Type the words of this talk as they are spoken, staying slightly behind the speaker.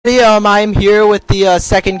I'm here with the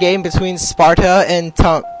second game between Sparta and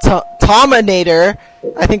Tomanater.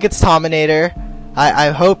 I think it's Tomanater. I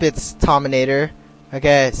hope it's Tomanater.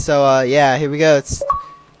 Okay, so yeah, here we go. It's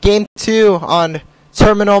game 2 on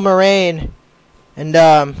Terminal Moraine,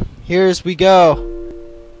 and here's we go.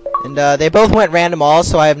 And they both went random all,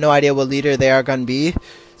 so I have no idea what leader they are gonna be.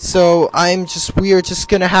 So we are just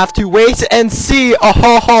gonna have to wait and see. Oh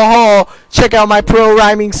ho ho ho! Check out my pro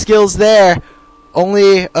rhyming skills there.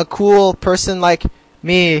 Only a cool person like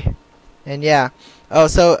me. And yeah. Oh,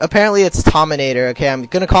 so apparently it's Tomanater. Okay, I'm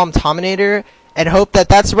gonna call him Tomanater and hope that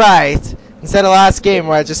that's right, instead of last game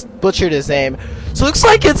where I just butchered his name. So it looks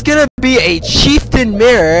like it's gonna be a Chieftain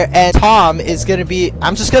mirror, and Tom is gonna be,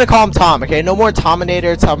 I'm just gonna call him Tom, okay? No more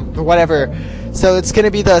Tomanater, Tom, whatever. So it's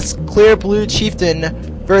gonna be the clear blue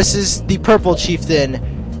Chieftain versus the purple Chieftain.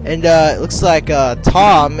 And it looks like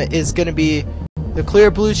Tom is gonna be the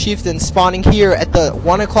clear blue Chieftain, spawning here at the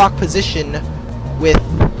 1 o'clock position with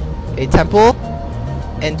a temple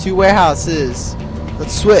and 2 warehouses.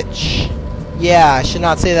 Let's switch. Yeah, I should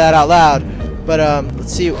not say that out loud, but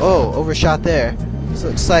let's see. Oh, overshot there. So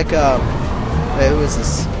it looks like wait, who is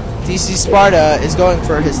this? DC Sparta is going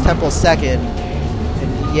for his temple second,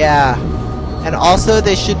 and yeah, and also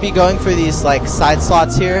they should be going for these like side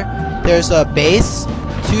slots here. There's a base,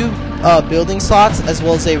 2 building slots, as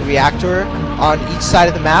well as a reactor on each side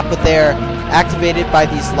of the map, but they're activated by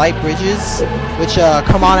these light bridges, which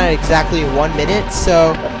come on at exactly 1 minute.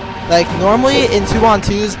 So, like, normally in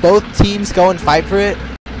 2-on-2s, both teams go and fight for it,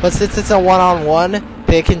 but since it's a 1-on-1,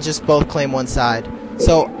 they can just both claim one side.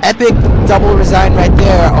 So, epic double resign right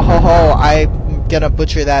there. Oh ho ho, I'm gonna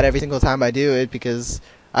butcher that every single time I do it because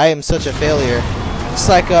I am such a failure. Looks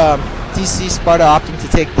like DC Sparta opting to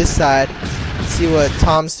take this side. Let's see what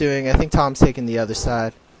Tom's doing. I think Tom's taking the other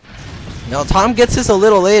side. Now Tom gets this a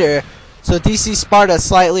little later, so DC Sparta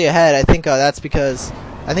slightly ahead. I think that's because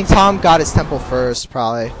I think Tom got his temple first,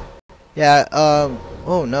 probably. Yeah.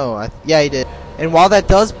 Oh no. Yeah, he did. And while that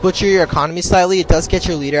does butcher your economy slightly, it does get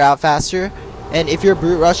your leader out faster. And if you're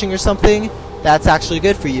brute rushing or something, that's actually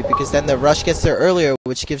good for you because then the rush gets there earlier,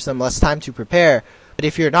 which gives them less time to prepare. But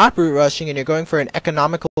if you're not brute rushing and you're going for an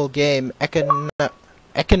economical game,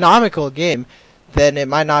 then it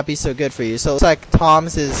might not be so good for you. So it looks like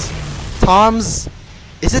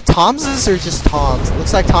is it Tom's or just Tom's? It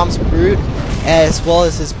looks like Tom's brute as well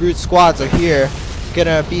as his brute squads are here,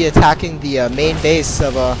 gonna be attacking the main base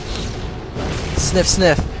of the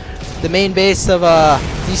main base of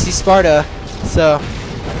DC Sparta. So,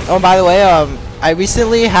 oh, by the way, I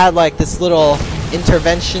recently had like this little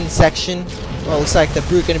intervention section. Well, it looks like the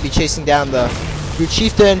brute gonna be chasing down the brute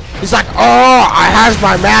chieftain. He's like, oh, I has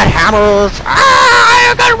my mad hammers.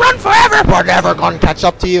 I'm gonna run forever, but never gonna catch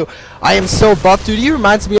up to you. I am so buff, dude. He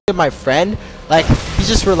reminds me of my friend. Like, he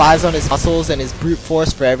just relies on his muscles and his brute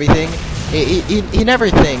force for everything. He never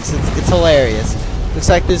thinks. It's hilarious. Looks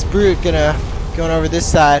like this brute going over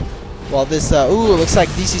this side, while this ooh, it looks like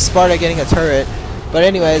DC Sparta getting a turret. But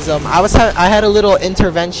anyways, I had a little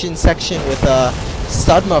intervention section with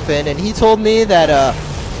Stud Muffin, and he told me that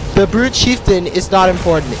the brute chieftain is not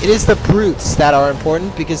important. It is the brutes that are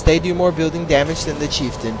important because they do more building damage than the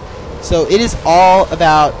chieftain. So it is all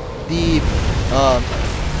about the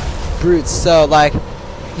brutes. So like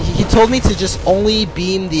he told me to just only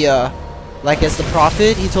beam the like as the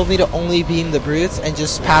prophet, he told me to only beam the brutes and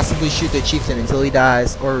just passively shoot the chieftain until he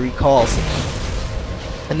dies or recalls.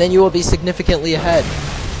 And then you will be significantly ahead.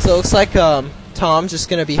 So it looks like Tom's just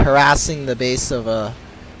gonna be harassing the base of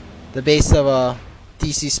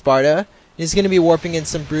DC Sparta. He's going to be warping in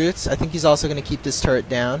some brutes. I think he's also going to keep this turret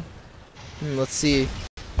down. Let's see.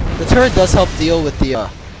 The turret does help deal with the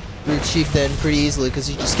brute chieftain pretty easily because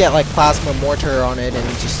you just get like plasma mortar on it and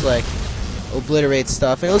it just like obliterates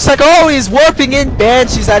stuff. And it looks like, oh, he's warping in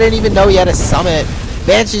Banshees. I didn't even know he had a summit.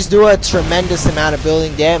 Banshees do a tremendous amount of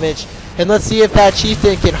building damage. And let's see if that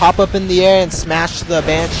chieftain can hop up in the air and smash the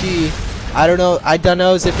Banshee. I don't know. I don't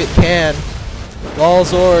know if it can.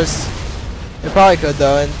 Balls ors. It probably could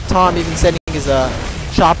though, and Tom even sending his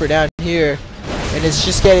chopper down here, and it's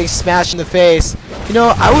just getting smashed in the face. You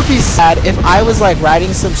know, I would be sad if I was like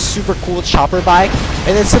riding some super cool chopper bike,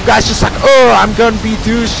 and then some guy's just like, oh, I'm gonna be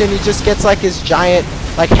douche, and he just gets like his giant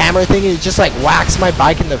like hammer thing, and he just like whacks my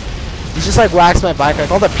bike in the,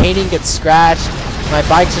 like all the painting gets scratched, my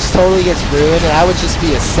bike just totally gets ruined, and I would just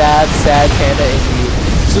be a sad panda indeed.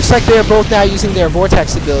 So it looks like they're both now using their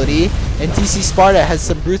vortex ability, and DC Sparta has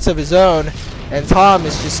some brutes of his own, and Tom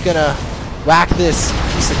is just gonna whack this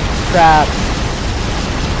piece of crap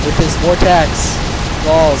with his vortex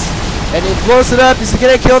balls. And he blows it up. He's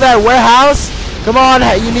gonna kill that warehouse. Come on,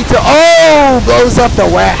 you need to... Oh! Blows up the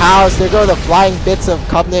warehouse. There go the flying bits of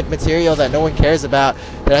Covenant material that no one cares about,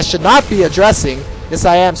 that I should not be addressing. Yes,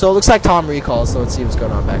 I am. So it looks like Tom recalls, so let's see what's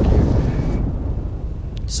going on back here.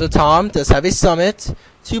 So Tom does have a summit,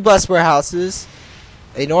 2 blessed warehouses,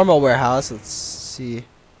 a normal warehouse, let's see,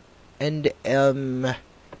 and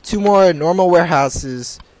 2 more normal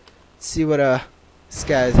warehouses. Let's see what this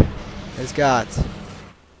guy has got.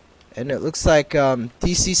 And it looks like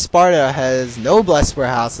DC Sparta has no blessed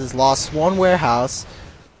warehouses, lost 1 warehouse,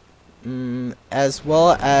 as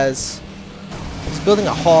well as he's building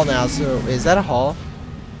a hall now. So is that a hall?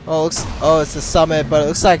 Oh, it's a summit, but it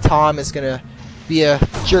looks like Tom is gonna be a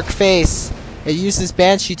jerk face and use this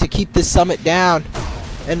banshee to keep this summit down.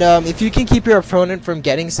 And if you can keep your opponent from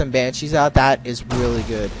getting some banshees out, that is really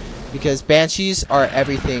good, because banshees are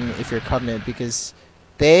everything if you're Covenant, because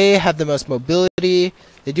they have the most mobility,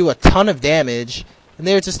 they do a ton of damage, and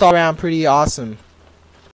they're just all around pretty awesome.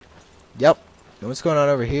 Yep. What's going on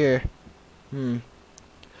over here?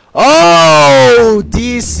 Oh!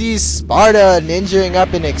 DC Sparta ninjaing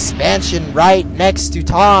up an expansion right next to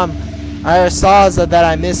Tom. I saw that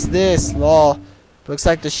I missed this. Lol. Looks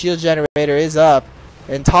like the shield generator is up.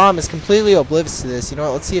 And Tom is completely oblivious to this. You know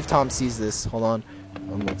what? Let's see if Tom sees this. Hold on.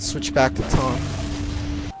 Let's switch back to Tom.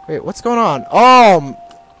 Wait, what's going on? Oh!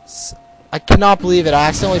 I cannot believe it. I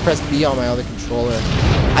accidentally pressed B on my other controller.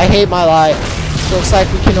 I hate my life. So it looks like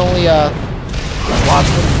we can only watch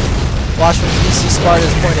from DC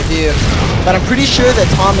Sparta's point of view. But I'm pretty sure that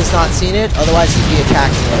Tom has not seen it, otherwise he'd be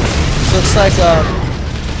attacking it. So it looks like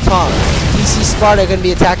DC Sparta are going to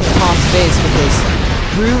be attacking Tom's base with his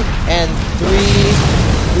brute and 3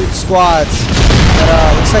 brute squads.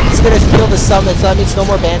 But looks like he's going to kill the summit, so that means no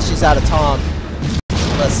more banshees out of Tom.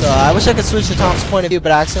 But I wish I could switch to Tom's point of view,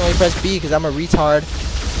 but I accidentally pressed B because I'm a retard.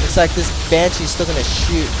 Looks like this banshee's still going to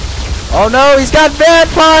shoot. Oh no, he's got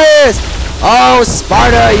vampires! Oh,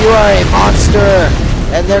 Sparta, you are a monster!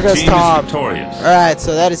 And there goes Tom. Alright,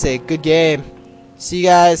 so that is a good game. See you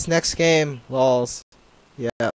guys next game. Lols. Yeah.